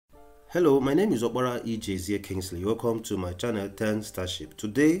Hello, my name is Okpara Ejzie Kingsley. Welcome to my channel 10 Starship.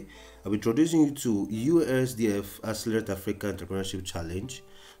 Today, I'll be introducing you to USADF Accelerate Africa Entrepreneurship Challenge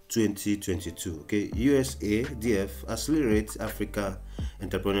 2022. Okay, USADF Accelerate Africa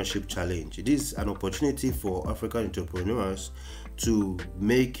Entrepreneurship Challenge. It is an opportunity for African entrepreneurs to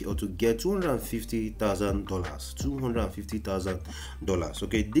make or to get $250,000. $250,000.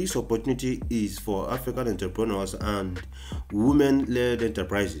 Okay, this opportunity is for African entrepreneurs and women-led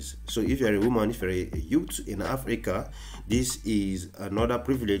enterprises. So if you're a woman, if you're a youth in Africa, this is another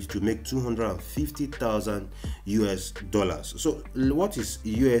privilege to make $250,000 US. So what is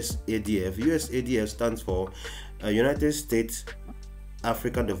USADF? USADF stands for United States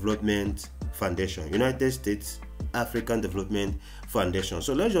African Development Foundation. United States African Development Foundation.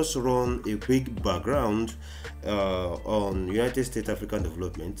 So let's just run a quick background on United States African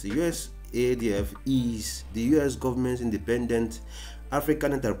Development. The USADF is the US government's independent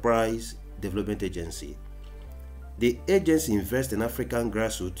African Enterprise Development Agency. The agency invests in African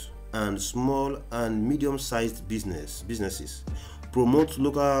grassroots and small and medium-sized businesses, promotes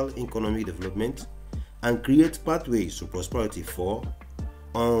local economic development, and creates pathways to prosperity for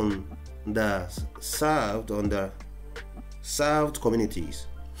underserved communities,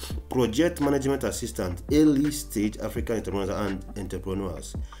 project management assistant, early stage African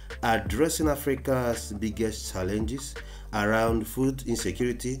entrepreneurs, addressing Africa's biggest challenges around food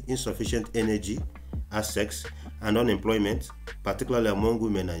insecurity, insufficient energy access, and unemployment, particularly among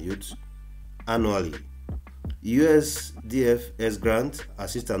women and youth, annually. USDF's grant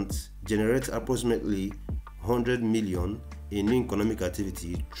assistance generates approximately 100 million in new economic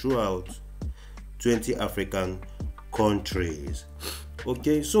activity throughout 20 African countries.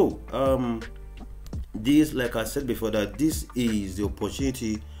 Okay, so this, like I said before, that this is the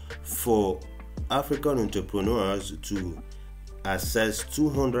opportunity for African entrepreneurs to access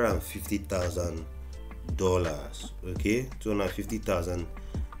 $250,000. Okay,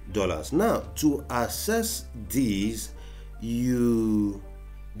 $250,000. Now, to access these,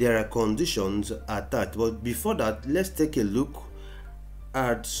 there are conditions attached. But before that, let's take a look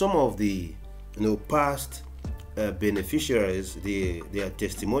at some of the past beneficiaries, their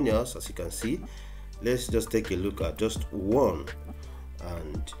testimonials. As you can see, let's just take a look at just one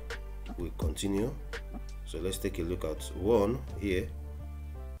and we'll continue. So let's take a look at one here.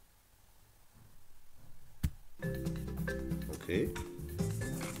 Okay.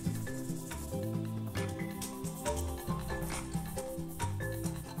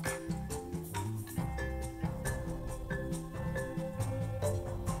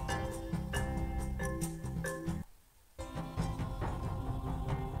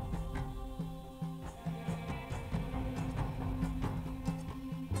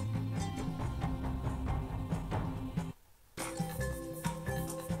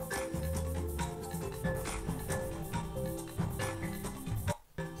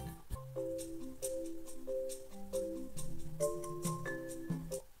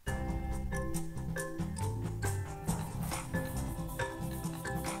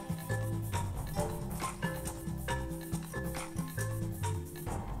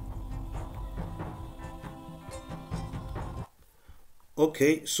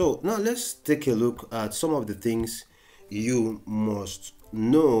 Okay, so now let's take a look at some of the things you must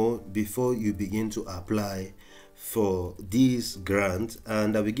know before you begin to apply for this grant,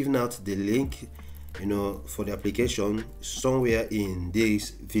 and I'll be giving out the link for the application somewhere in this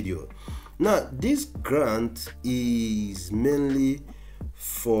video. Now, this grant is mainly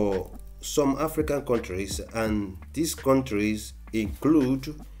for some African countries, and these countries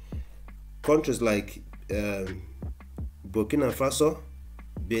include countries like Burkina Faso,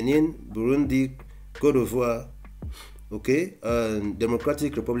 Benin, Burundi, Cote, okay, and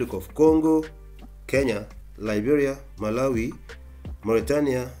Democratic Republic of Congo, Kenya, Liberia, Malawi,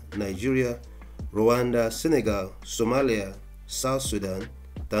 Mauritania, Nigeria, Rwanda, Senegal, Somalia, South Sudan,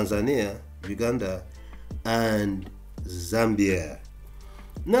 Tanzania, Uganda, and Zambia.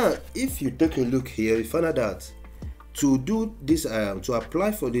 Now, if you take a look here, you find out that to do this, to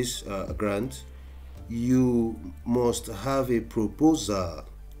apply for this grant, you must have a proposal,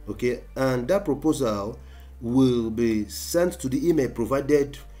 okay, and that proposal will be sent to the email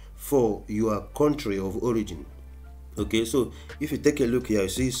provided for your country of origin. Okay, so if you take a look here, you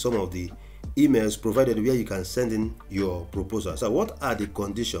see some of the emails provided where you can send in your proposal. So what are the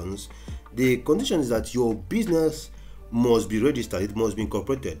conditions? The condition is that your business must be registered, it must be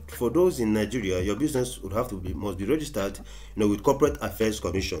incorporated. For those in Nigeria, your business must be registered with Corporate Affairs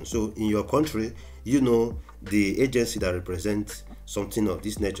Commission. So in your country, the agency that represents something of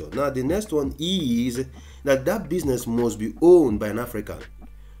this nature. Now the next one is that business must be owned by an African.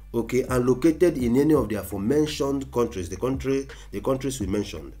 okay, and located in any of the aforementioned countries, the countries we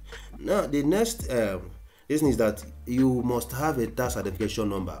mentioned. Now, the next reason is that you must have a tax identification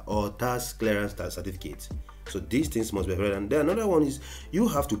number or tax clearance certificate. So these things must be available. And then another one is you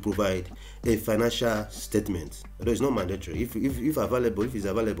have to provide a financial statement. Although it's not mandatory. If it's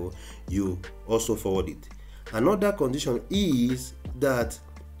available, you also forward it. Another condition is that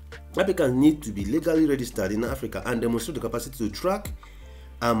applicants need to be legally registered in Africa and demonstrate the capacity to track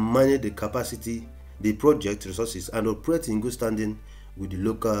and manage the project resources, and operate in good standing with the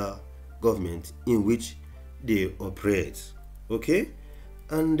local government in which they operate. Okay,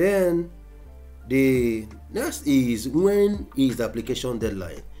 and then the next is, when is the application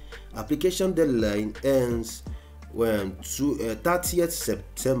deadline? Application deadline ends when 30th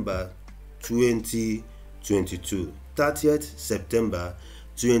September 2022. 30th September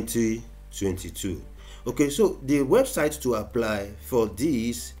 2022. Okay, so the website to apply for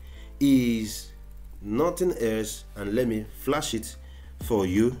this is nothing else, and let me flash it for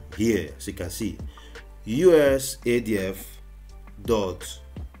you here so you can see: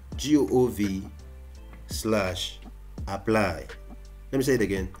 usadf.gov/apply. Let me say it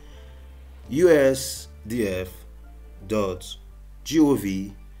again: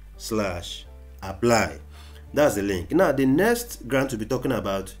 usdf.gov/apply. That's the link. Now, the next grant to be talking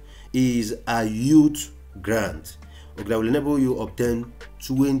about is a youth grant. Okay, that will enable you obtain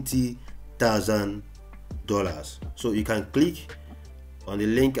 $20,000. So you can click on the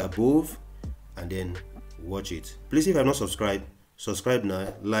link above and then watch it. Please, if you have not subscribed, subscribe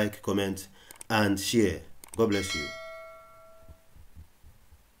now, like, comment, and share. God bless you.